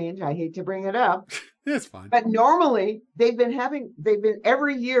climate change. I hate to bring it up. That's fine. But normally they've been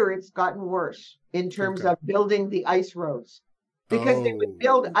every year it's gotten worse in terms of building the ice roads, because they would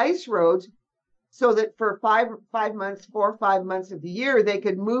build ice roads so that for 4 or 5 months of the year, they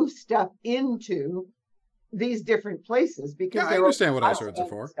could move stuff into these different places, because I understand what ice roads are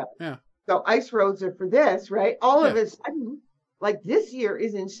for. Yeah. So ice roads are for this, right? All of a sudden, like, this year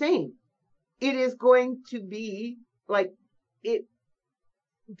is insane. It is going to be like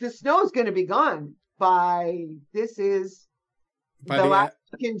the snow is going to be gone by the last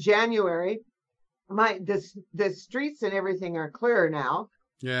week in January. The streets and everything are clear now.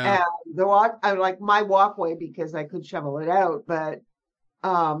 Yeah. And I like my walkway because I could shovel it out, but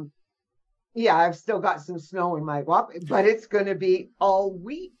yeah, I've still got some snow in my walkway, but it's going to be all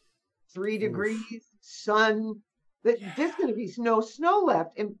week, 3 degrees, sun. There's going to be no snow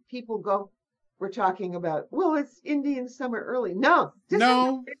left, and people go, we're talking about, well, it's Indian summer early. No, this is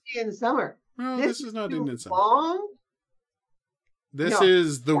not Indian summer. No, this is not Indian summer. Long. This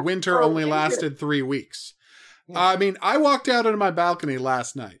is the winter only lasted 3 weeks. Yeah. I mean, I walked out onto my balcony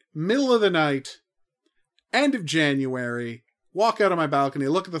last night, middle of the night, end of January, walk out on my balcony,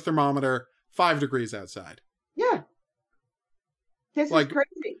 look at the thermometer, 5 degrees outside. Yeah. This is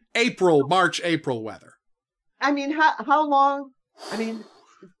crazy. March, April weather. I mean, how long? I mean,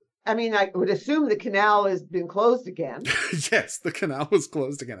 I would assume the canal has been closed again. Yes, the canal was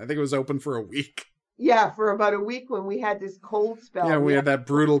closed again. I think it was open for a week. Yeah, for about a week when we had this cold spell. Yeah, we had that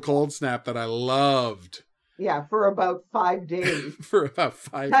brutal cold snap that I loved. Yeah, for about 5 days. For about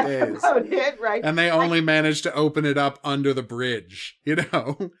 5 days. That's about it, right? And they only managed to open it up under the bridge,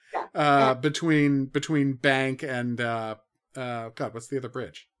 between Bank and God, what's the other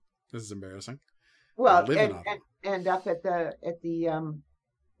bridge? This is embarrassing. Well, and up at the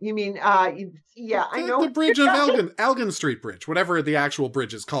you mean I know the bridge of Elgin Street Bridge, whatever the actual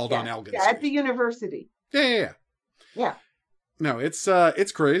bridge is called on Elgin Street. At the university. Yeah. No,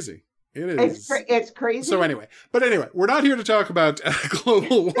 it's crazy. It is. It's crazy. So anyway, we're not here to talk about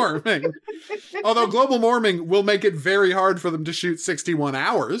global warming. Although global warming will make it very hard for them to shoot 61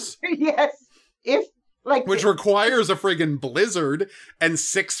 hours. Yes. Which requires a friggin' blizzard and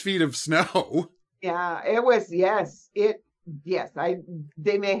 6 feet of snow. Yeah, it was,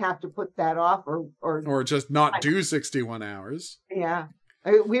 they may have to put that off or just not do 61 hours. Yeah.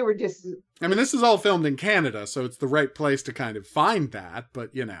 We were just, I mean, this is all filmed in Canada, so it's the right place to kind of find that,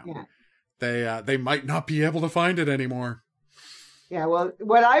 but they might not be able to find it anymore. Yeah, well,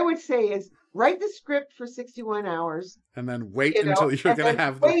 what I would say is write the script for 61 hours. And then wait until you're going to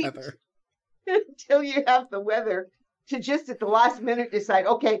have the weather. Until you have the weather to just at the last minute decide,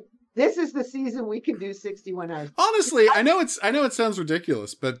 okay, this is the season we can do 61 hours. Honestly, I know it sounds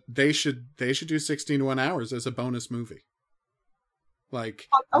ridiculous, but they should do 61 hours as a bonus movie.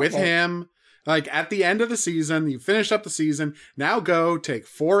 With him, at the end of the season, you finished up the season, now go take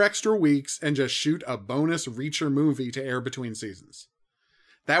 4 extra weeks and just shoot a bonus Reacher movie to air between seasons.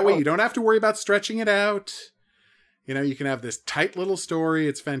 That way you don't have to worry about stretching it out. You can have this tight little story.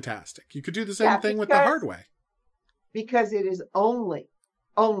 It's fantastic. You could do the same thing with The Hard Way. Because it is only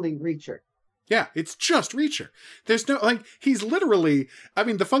Reacher. Yeah, it's just Reacher. There's no, he's literally, I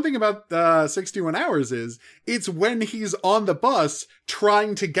mean, the fun thing about 61 Hours is, it's when he's on the bus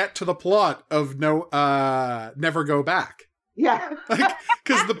trying to get to the plot of Never Go Back. Yeah.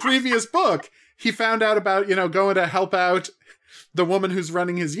 Because the previous book, he found out about, going to help out the woman who's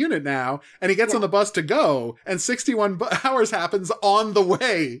running his unit now, and he gets on the bus to go, and 61 Hours happens on the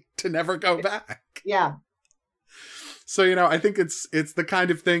way to Never Go Back. Yeah. So, I think it's the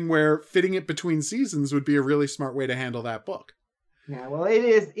kind of thing where fitting it between seasons would be a really smart way to handle that book. Yeah, well, it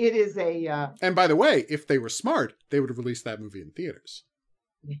is a... And by the way, if they were smart, they would have released that movie in theaters.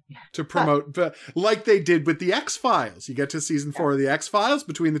 To promote, like they did with the X-Files. You get to season 4 of the X-Files,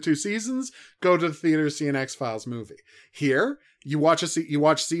 between the 2 seasons, go to the theater, see an X-Files movie. Here, you watch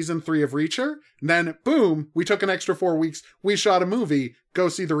season 3 of Reacher, and then boom, we took an extra 4 weeks, we shot a movie, go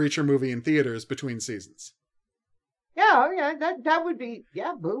see the Reacher movie in theaters between seasons. Yeah, that would be,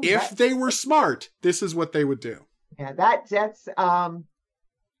 boom. If they were smart, this is what they would do. Yeah, that's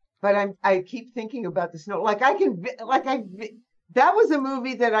but I keep thinking about the snow. That was a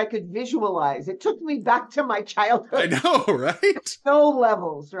movie that I could visualize. It took me back to my childhood. I know, right? Snow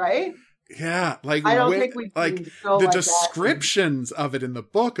levels, right? Yeah, I don't think we the descriptions of it in the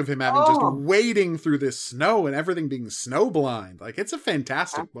book of him having just wading through this snow and everything being snowblind. It's a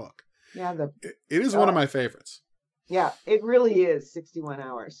fantastic book. Yeah, it is one of my favorites. Yeah, it really is 61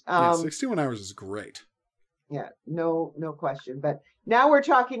 Hours. 61 Hours is great. Yeah, no question. But now we're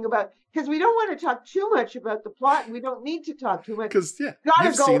talking about, because we don't want to talk too much about the plot. We don't need to talk too much. Because,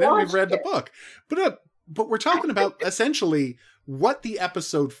 you've seen it, we've read the book. But we're talking about essentially what the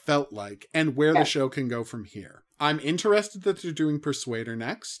episode felt like and where the show can go from here. I'm interested that they're doing Persuader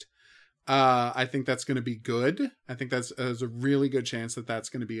next. I think that's going to be good. I think there's a really good chance that that's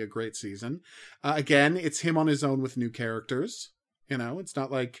going to be a great season. Again, it's him on his own with new characters. It's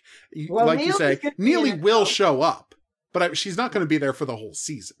not like you say, Neely will show up, but she's not going to be there for the whole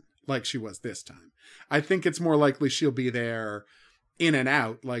season. like she was this time. I think it's more likely she'll be there in and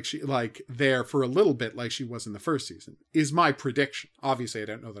out, like there for a little bit, like she was in the first season, is my prediction. Obviously, I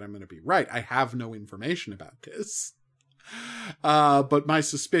don't know that I'm going to be right. I have no information about this. But my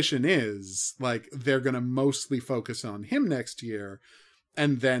suspicion is, like, they're going to mostly focus on him next year,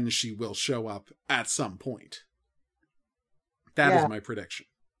 and then she will show up at some point. That is my prediction.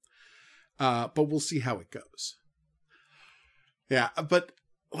 But we'll see how it goes. Yeah, but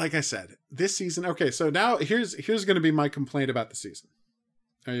like I said, this season... Okay, so now here's going to be my complaint about the season.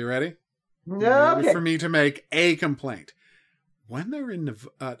 Are you ready? No. Okay. For me to make a complaint. When they're in...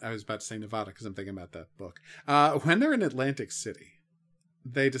 I was about to say Nevada because I'm thinking about that book. When they're in Atlantic City,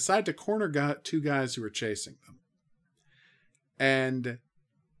 they decide to corner two guys who are chasing them. And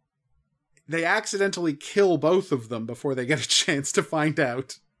they accidentally kill both of them before they get a chance to find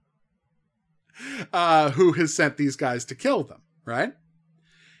out who has sent these guys to kill them, right?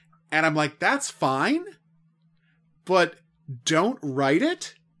 And I'm like, that's fine, but don't write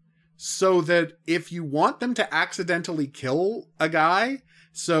it so that if you want them to accidentally kill a guy,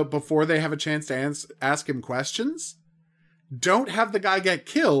 so before they have a chance to ask him questions, don't have the guy get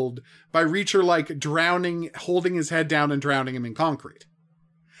killed by Reacher, like, drowning, holding his head down and drowning him in concrete.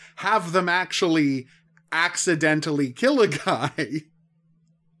 Have them actually accidentally kill a guy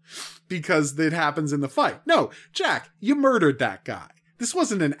because it happens in the fight. No, Jack, you murdered that guy. This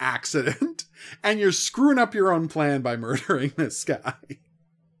wasn't an accident, and you're screwing up your own plan by murdering this guy.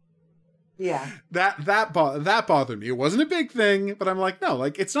 Yeah. That bothered me. It wasn't a big thing, but I'm like, no,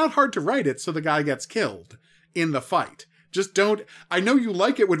 like, it's not hard to write it so the guy gets killed in the fight. Just don't... I know you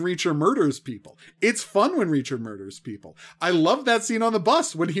like it when Reacher murders people. It's fun when Reacher murders people. I love that scene on the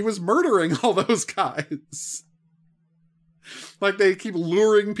bus when he was murdering all those guys. Like, they keep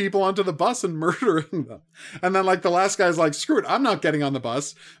luring people onto the bus and murdering them. And then, like, the last guy's like, screw it, I'm not getting on the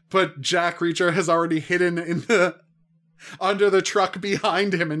bus. But Jack Reacher has already hidden under the truck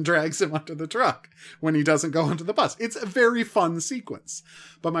behind him and drags him onto the truck when he doesn't go onto the bus. It's a very fun sequence.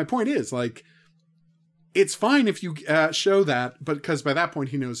 But my point is, like, it's fine if you show that, but because by that point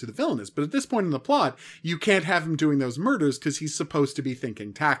he knows who the villain is. But at this point in the plot, you can't have him doing those murders because he's supposed to be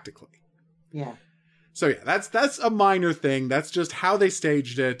thinking tactically. Yeah. So yeah, that's a minor thing. That's just how they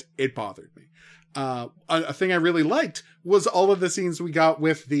staged it. It bothered me. A thing I really liked was all of the scenes we got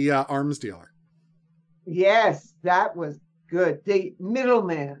with the arms dealer. Yes, that was good. The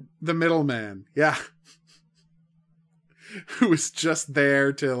middleman. The middleman, yeah. Who is just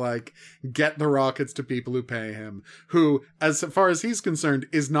there to, like, get the rockets to people who pay him. Who, as far as he's concerned,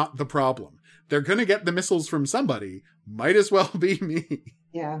 is not the problem. They're going to get the missiles from somebody. Might as well be me.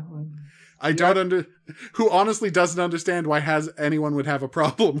 Yeah. I don't who honestly doesn't understand why anyone would have a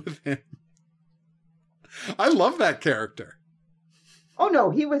problem with him. I love that character. Oh no,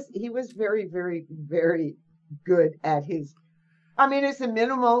 he was very, very, very good at his... I mean, it's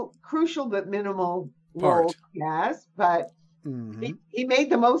a crucial but minimal role, yes, but he made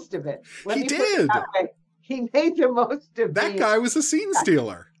the most of it. He did. He made the most of that guy was a scene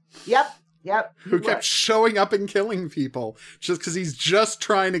stealer. Yep. Who kept showing up and killing people just because he's just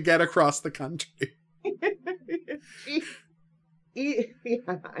trying to get across the country. Yeah,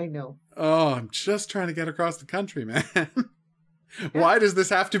 I know. Oh, I'm just trying to get across the country, man. Why does this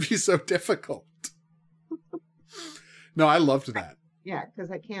have to be so difficult? No, I loved that. Yeah, because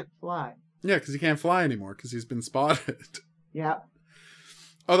I can't fly. Yeah, because he can't fly anymore because he's been spotted. Yeah.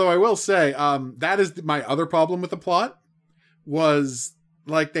 Although I will say, that is my other problem with the plot was...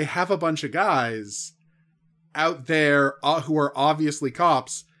 Like, they have a bunch of guys out there who are obviously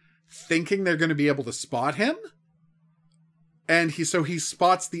cops thinking they're going to be able to spot him. And he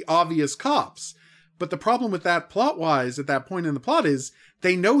spots the obvious cops. But the problem with that plot-wise at that point in the plot is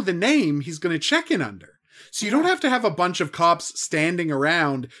they know the name he's going to check in under. So you don't have to have a bunch of cops standing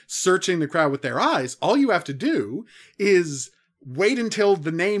around searching the crowd with their eyes. All you have to do is... wait until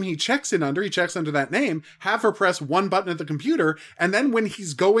the name he checks under that name, have her press one button at the computer, and then when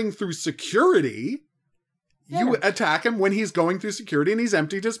he's going through security, you attack him when he's going through security and he's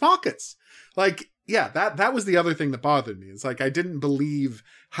emptied his pockets. Like, yeah, that was the other thing that bothered me. It's like, I didn't believe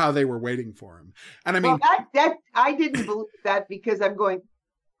how they were waiting for him. And I mean... Well, I didn't believe that because I'm going...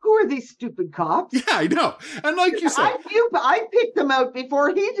 Who are these stupid cops? Yeah, I know. And like you said... I picked them out before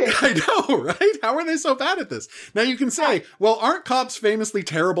he did. I know, right? How are they so bad at this? Now you can say, well, aren't cops famously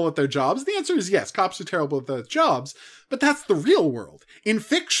terrible at their jobs? The answer is yes, cops are terrible at their jobs, but that's the real world. In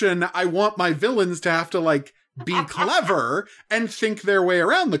fiction, I want my villains to have to, like, be clever and think their way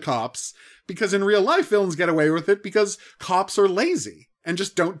around the cops, because in real life, villains get away with it because cops are lazy and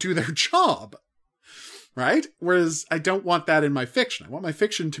just don't do their job. Right? Whereas I don't want that in my fiction. I want my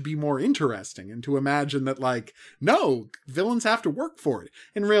fiction to be more interesting and to imagine that, like, no, villains have to work for it.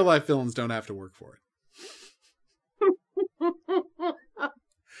 In real life, villains don't have to work for it.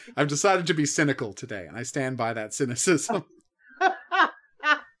 I've decided to be cynical today, and I stand by that cynicism.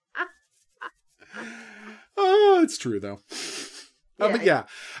 Oh, it's true, though. But yeah,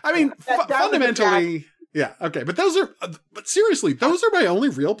 I mean, fundamentally... Yeah, okay, but but seriously, those are my only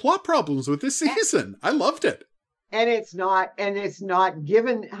real plot problems with this season. I loved it. And it's not,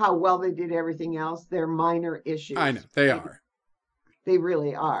 given how well they did everything else, they're minor issues. I know, they are. They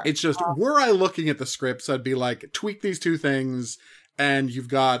really are. It's just, were I looking at the scripts, I'd be like, tweak these two things, and you've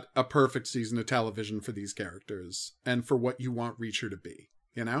got a perfect season of television for these characters, and for what you want Reacher to be,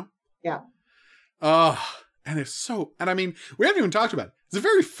 you know? Yeah. And it's so, and I mean, we haven't even talked about it. It's a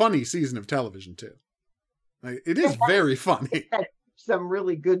very funny season of television, too. Like, it is very funny. Some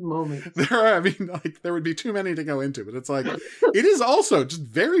really good moments. There would be too many to go into, but it's like, it is also just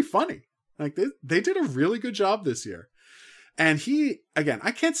very funny. Like, they did a really good job this year. And he, again, I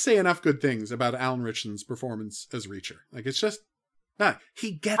can't say enough good things about Alan Ritchson's performance as Reacher. Like, it's just,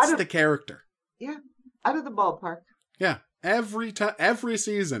 he gets the character. Yeah, out of the ballpark. Yeah, every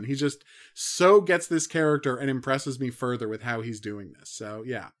season, he just so gets this character and impresses me further with how he's doing this. So,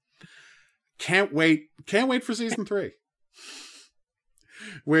 yeah. Can't wait for season 3.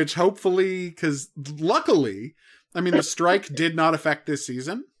 Which hopefully, because luckily, I mean, the strike did not affect this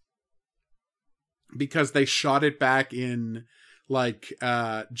season because they shot it back in like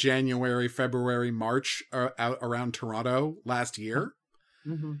January, February, March out around Toronto last year,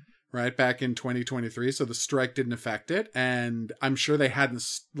 right back in 2023. So the strike didn't affect it. And I'm sure they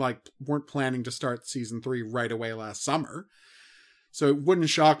weren't planning to start season 3 right away last summer. So it wouldn't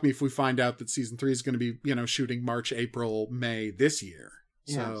shock me if we find out that season 3 is going to be, shooting March, April, May this year.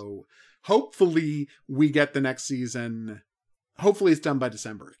 Yes. So hopefully we get the next season. Hopefully it's done by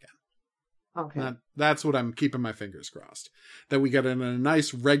December again. Okay. That's what I'm keeping my fingers crossed. That we get in a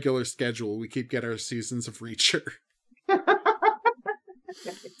nice regular schedule. We keep getting our seasons of Reacher.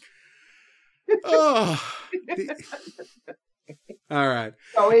 All right.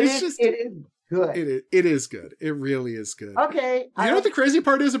 So it is good. It is good. It really is good. Okay. You know what the crazy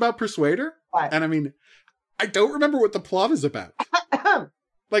part is about Persuader? What? And I mean, I don't remember what the plot is about.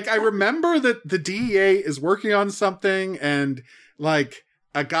 Like, I remember that the DEA is working on something, and like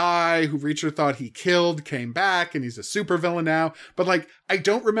a guy who Reacher thought he killed came back, and he's a supervillain now. But like, I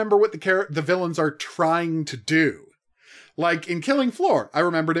don't remember what the villains are trying to do. Like in Killing Floor, I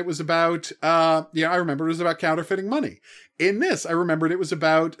remembered it was about, counterfeiting money. In this, I remembered it was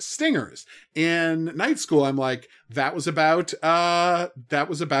about stingers. In Night School, I'm like, that was about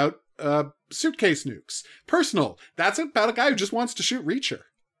suitcase nukes. Personal, that's about a guy who just wants to shoot Reacher.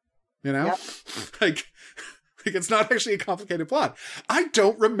 Yep. Like it's not actually a complicated plot. I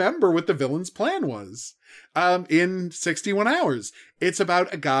don't remember what the villain's plan was. In 61 Hours, it's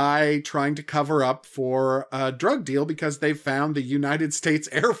about a guy trying to cover up for a drug deal because they found the United States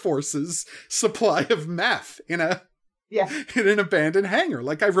Air Force's supply of meth in an abandoned hangar.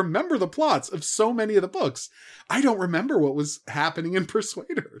 Like, I remember the plots of so many of the books. I don't remember what was happening in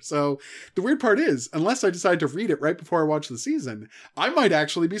Persuader. So the weird part is, unless I decide to read it right before I watch the season, I might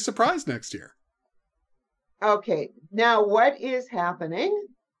actually be surprised next year. Okay. Now, what is happening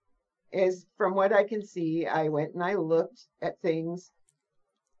is, from what I can see, I went and I looked at things.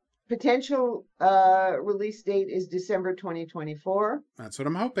 Potential release date is December 2024. That's what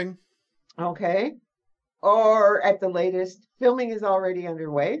I'm hoping. Okay. Or at the latest, filming is already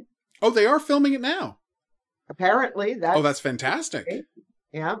underway. Oh, they are filming it now. Apparently. That's fantastic. Okay.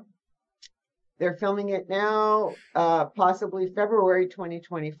 Yeah. They're filming it now, possibly February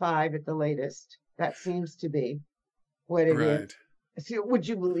 2025 at the latest. That seems to be what it is. So would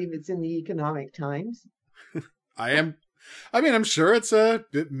you believe it's in the Economic Times? I am. I mean, I'm sure it's a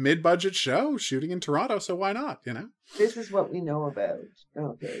mid-budget show shooting in Toronto, so why not, This is what we know about.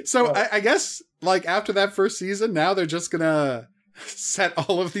 Okay. So I guess, like, after that first season, now they're just gonna set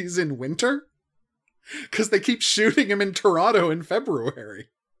all of these in winter? Because they keep shooting them in Toronto in February.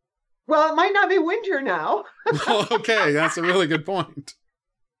 Well, it might not be winter now. Okay, that's a really good point.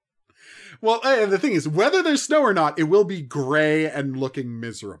 Well, the thing is, whether there's snow or not, it will be gray and looking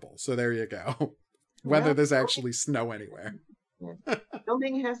miserable. So there you go. Whether there's actually snow anywhere. Yeah.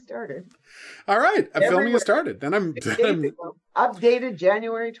 Filming has started. All right. Filming has started. Then I'm updated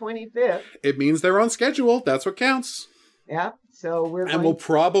January 25th. It means they're on schedule. That's what counts. Yeah. So we'll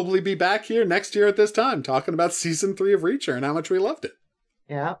probably be back here next year at this time talking about season 3 of Reacher and how much we loved it.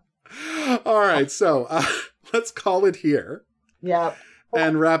 Yeah. All right. So let's call it here. Yeah.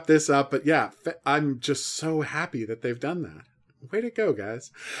 and wrap this up. But yeah, I'm just so happy that they've done that. Way to go,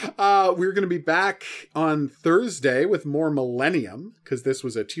 guys. We're going to be back on Thursday with more Millennium, because this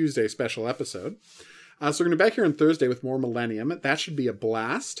was a Tuesday special episode. So we're going to be back here on Thursday with more Millennium. That should be a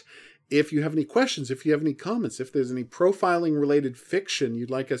blast. If you have any questions, if you have any comments, if there's any profiling-related fiction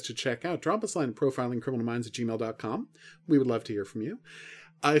you'd like us to check out, drop us a line at profilingcriminalminds@gmail.com. We would love to hear from you.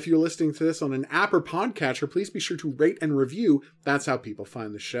 If you're listening to this on an app or podcatcher, please be sure to rate and review. That's how people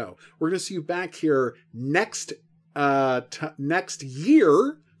find the show. We're going to see you back here next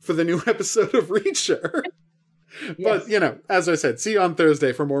year for the new episode of Reacher. Yes. But, as I said, see you on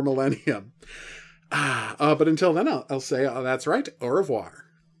Thursday for more Millennium. But until then, I'll say, that's right, au revoir.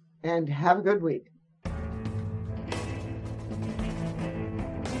 And have a good week.